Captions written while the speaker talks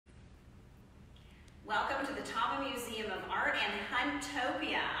Welcome to the Taubman Museum of Art and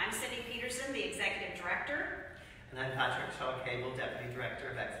Huntopia. I'm Cindy Petersen, the Executive Director. And I'm Patrick Shaw-Cable, Deputy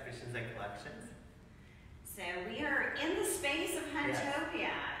Director of Exhibitions and Collections. So we are in the space of Huntopia,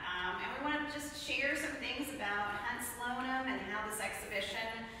 and we want to just share some things about Hunt Slonem and how this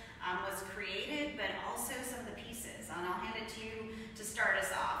exhibition was created, but also some of the pieces. And I'll hand it to you to start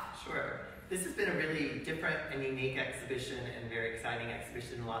us off. Sure. This has been a really different and unique exhibition and very exciting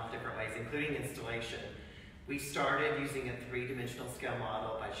exhibition in a lot of different ways, including installation. We started using a three-dimensional scale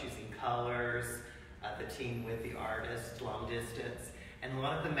model by choosing colors, the team with the artist, long distance, and a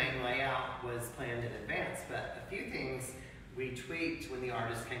lot of the main layout was planned in advance, but a few things we tweaked when the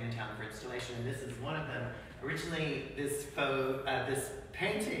artist came in town for installation, and this is one of them. Originally, this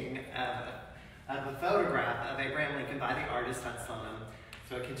painting of a photograph of Abraham Lincoln by the artist Hunt Slonem,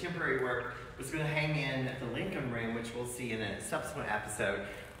 so a contemporary work, was going to hang in the Lincoln Room, which we'll see in a subsequent episode.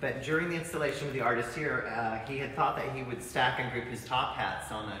 But during the installation with the artist here, he had thought that he would stack and group his top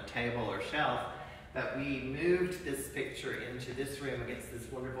hats on a table or shelf. But we moved this picture into this room against this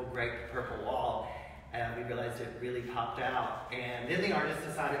wonderful great purple wall. We realized it really popped out. And then the artist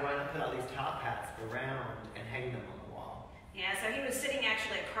decided, why not put all these top hats around and hang them on the wall? Yeah, so he was sitting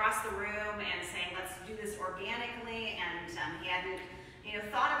actually across the room and saying, let's do this organically, and he hadn't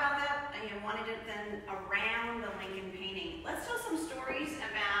thought about that, and wanted it then around the Lincoln painting. Let's tell some stories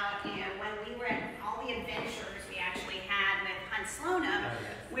about when we were at all the adventures we actually had with Hunt Slonem,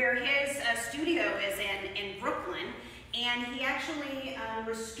 where his studio is in Brooklyn, and he actually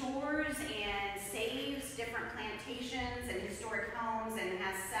restores and saves different plantations and historic homes, and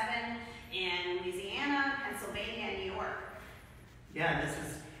has 7 in Louisiana, Pennsylvania, and New York. Yeah, and this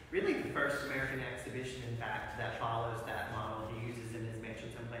is really the first American exhibition, in fact, that follows that model he uses in his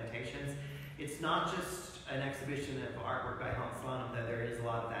mansions and plantations. It's not just an exhibition of artwork by Hunt Slonem, though there is a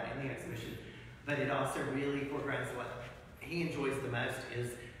lot of that in the exhibition, but it also really foregrounds what he enjoys the most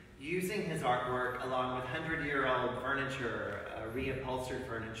is using his artwork along with 100-year-old furniture, reupholstered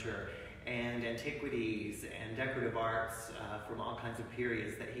furniture, and antiquities and decorative arts from all kinds of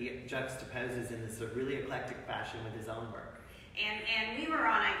periods that he juxtaposes in this really eclectic fashion with his own work. And we were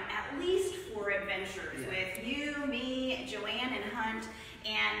on at least 4 adventures with you, me, Joanne, and Hunt,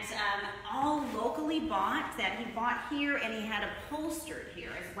 and all locally bought, that he bought here, and he had upholstered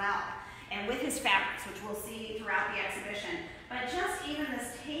here as well, and with his fabrics, which we'll see throughout the exhibition. But just even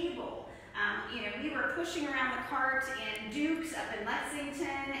this table, we were pushing around the cart in Duke's up in Lexington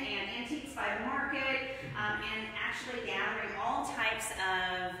and Antiques by the Market, and actually gathering all types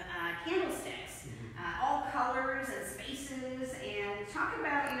of candlesticks. All colors and spaces, and talk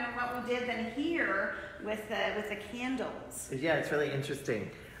about what we did then here with the candles. Yeah, it's really interesting.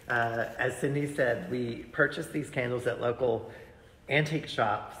 As Cindy said, we purchased these candles at local antique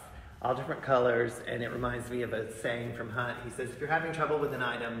shops, all different colors, and it reminds me of a saying from Hunt. He says, if you're having trouble with an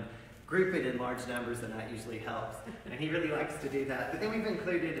item, group it in large numbers, and that usually helps. And he really likes to do that. But then we've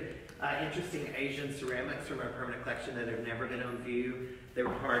included interesting Asian ceramics from our permanent collection that have never been on view. They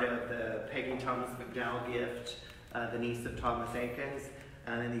were part of the Peggy Thomas McDowell gift, the niece of Thomas Akins,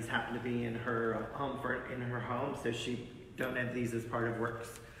 and these happen to be in her home, so she donated these as part of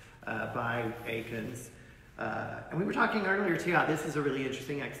works by Akins. And we were talking earlier too how this is a really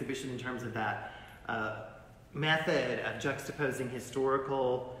interesting exhibition in terms of that method of juxtaposing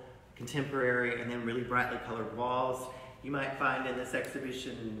historical, contemporary, and then really brightly colored walls. You might find in this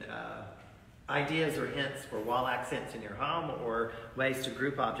exhibition ideas or hints for wall accents in your home, or ways to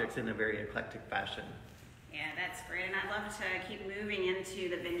group objects in a very eclectic fashion. Yeah, that's great, and I'd love to keep moving into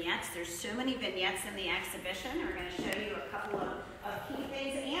the vignettes. There's so many vignettes in the exhibition. We're going to show you a couple of key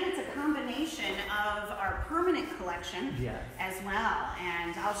things, and it's a combination of our permanent collection as well.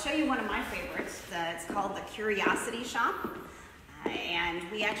 And I'll show you one of my favorites. It's called the Curiosity Shop. And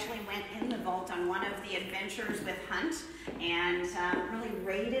we actually went in the vault on one of the adventures with Hunt, and really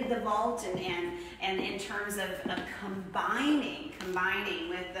raided the vault, and in terms of combining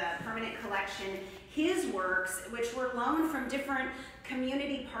with the permanent collection his works, which were loaned from different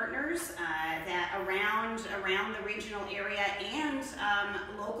community partners that around the regional area, and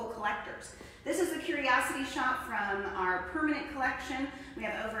local collectors. This is the Curiosity Shop from our permanent collection. We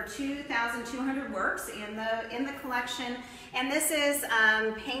have over 2,200 works in the collection, and this is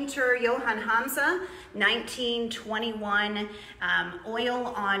painter Johann Hamza, 1921, oil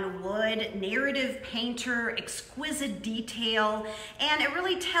on wood, narrative painter, exquisite detail, and it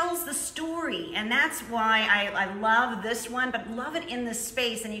really tells the story, and that's why I love this one, but love it in this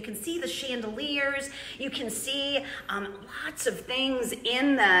space. And you can see the chandeliers, you can see lots of things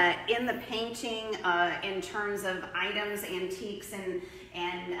in the painting in terms of items, antiques, and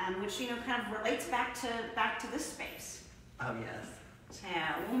and which, you know, kind of relates back to this space. Oh, yes. So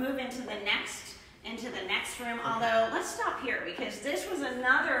we'll move into the next room, although let's stop here because this was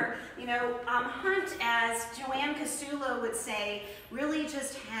another, you know, Hunt, as Joanne Casulo would say, really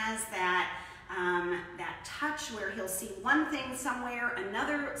just has that touch where he'll see one thing somewhere,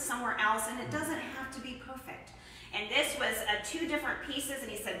 another somewhere else, and it doesn't have to be perfect. And this was two different pieces,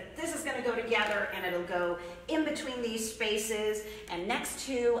 and he said, this is going to go together, and it'll go in between these spaces and next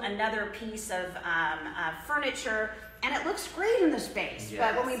to another piece of furniture. And it looks great in the space, yes.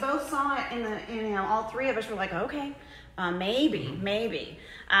 But when we both saw it you know, all three of us were like, okay, maybe.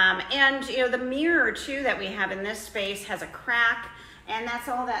 And, you know, the mirror, too, that we have in this space has a crack, and that's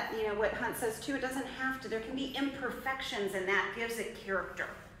all that, you know, what Hunt says, too. It doesn't have to. There can be imperfections, and that gives it character.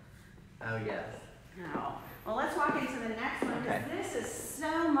 Oh, yes. Oh. Well, let's walk into the next one, because this is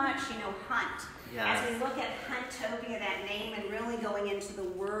so much, you know, Hunt. Yes. As we look at Huntopia, that name, and really going into the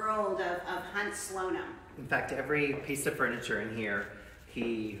world of Hunt Slonem. In fact, every piece of furniture in here,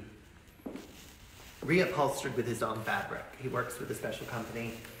 he reupholstered with his own fabric. He works with a special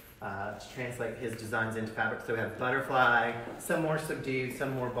company to translate his designs into fabric. So we have butterfly, some more subdued,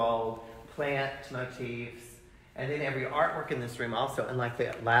 some more bold, plant motifs, and then every artwork in this room also, unlike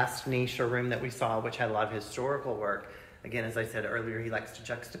the last niche or room that we saw, which had a lot of historical work. Again, as I said earlier, he likes to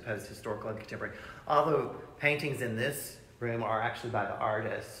juxtapose historical and contemporary. All the paintings in this room are actually by the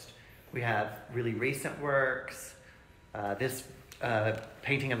artist. We have really recent works. This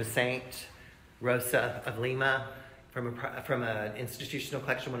painting of a saint, Rosa of Lima, from an institutional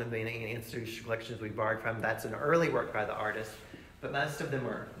collection, one of the many institutional collections we borrowed from. That's an early work by the artist, but most of them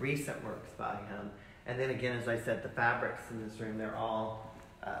are recent works by him. And then again, as I said, the fabrics in this room, they're all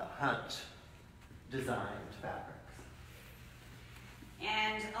Hunt designed fabrics.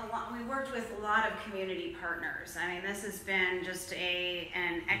 And we worked with a lot of community partners. I mean, this has been just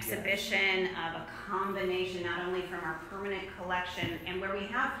an exhibition of a combination, not only from our permanent collection, and where we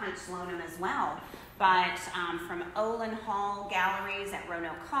have Hunt Slonem as well, but from Olin Hall Galleries at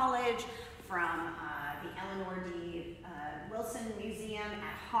Roanoke College, from the Eleanor D. Wilson Museum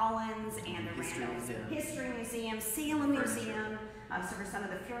at Hollins, and the Randolph History Museum, Salem Museum, so for some of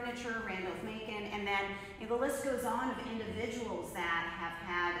the furniture, Randolph-Macon, and then, you know, the list goes on of individuals that have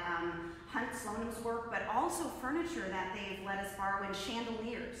had Hunt Slonem's work, but also furniture that they've let us borrow in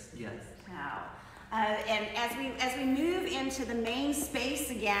chandeliers. Yes. So, and as we move into the main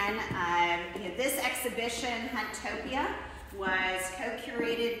space again, you know, this exhibition, Huntopia, was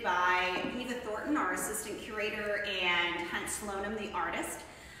co-curated by Eva Thornton, our assistant curator, and Hunt Slonem, the artist.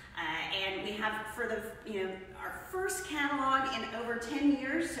 And we have our first catalog in over 10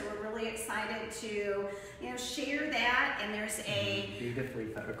 years, so we're really excited to share that. And there's a beautifully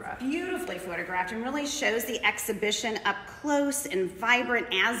photographed, and really shows the exhibition up close and vibrant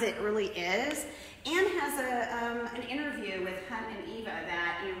as it really is, and has an interview with Hunt and Eva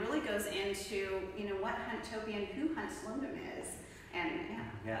that really goes into what Huntopia and who Hunt Slonem is. And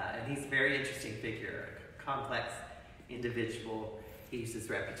and he's a very interesting figure, a complex individual. He uses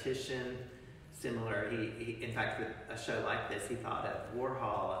repetition, similar. He in fact, with a show like this, he thought of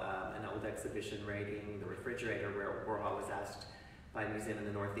Warhol, an old exhibition raiding the refrigerator, where Warhol was asked by a museum in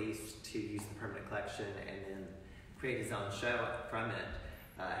the Northeast to use the permanent collection and then create his own show from it.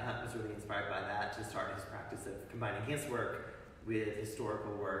 Hunt was really inspired by that to start his practice of combining his work with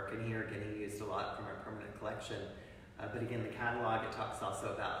historical work. And here again, he used a lot from our permanent collection. But again, the catalog, it talks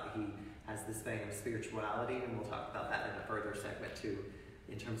also about he has this vein of spirituality, and we'll talk about that in a further segment too,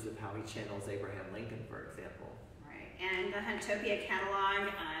 in terms of how he channels Abraham Lincoln, for example. Right, and the Huntopia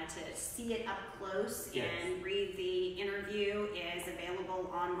catalog, to see it up close and read the interview, is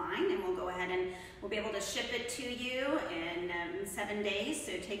available online, and we'll go ahead and we'll be able to ship it to you in 7 days,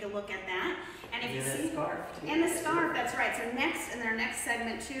 so take a look at that. And if you see the scarf, and the scarf, that's right. So in our next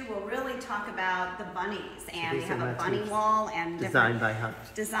segment too, we'll really talk about the bunnies, and we have a bunny wall and designed by Hunt.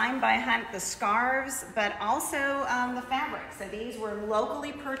 Designed by Hunt, the scarves, but also the fabric. So these were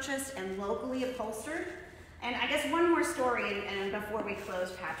locally purchased and locally upholstered. And I guess one more story, and before we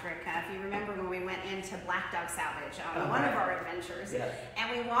close, Patrick, if you remember when we went into Black Dog Salvage on one of our adventures,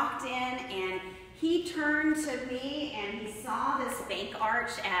 and we walked in, and he turned to me and he saw this bank arch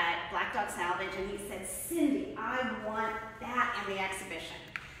at Black Dog Salvage, and he said, "Cindy, I want that in the exhibition."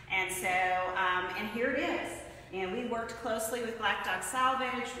 And so, and here it is. And we worked closely with Black Dog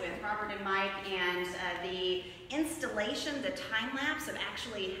Salvage, with Robert and Mike, and the installation, the time lapse of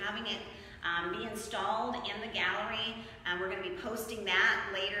actually having it be installed in the gallery. We're going to be posting that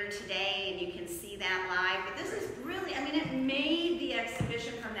later today, and you can see that live. But this is really, I mean, it made the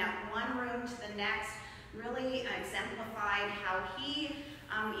exhibition from that one room to the next really exemplified how he,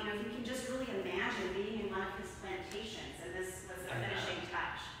 you know, you can just really imagine being in one of his plantations, and this was the finishing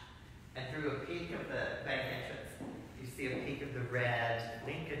touch. And through a peek of the bank entrance, you see a peek of the red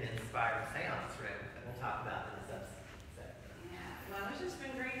Lincoln-inspired seance room that we'll talk about in the subset. Yeah, well, it's just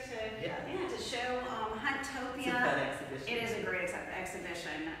been great to, to show Huntopia. It's a fun exhibition. It is a great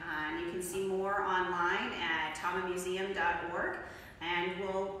exhibition, and you can see more online at taubmanmuseum.org. And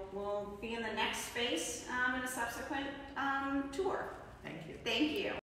we'll be in the next space in a subsequent tour. Thank you. Thank you.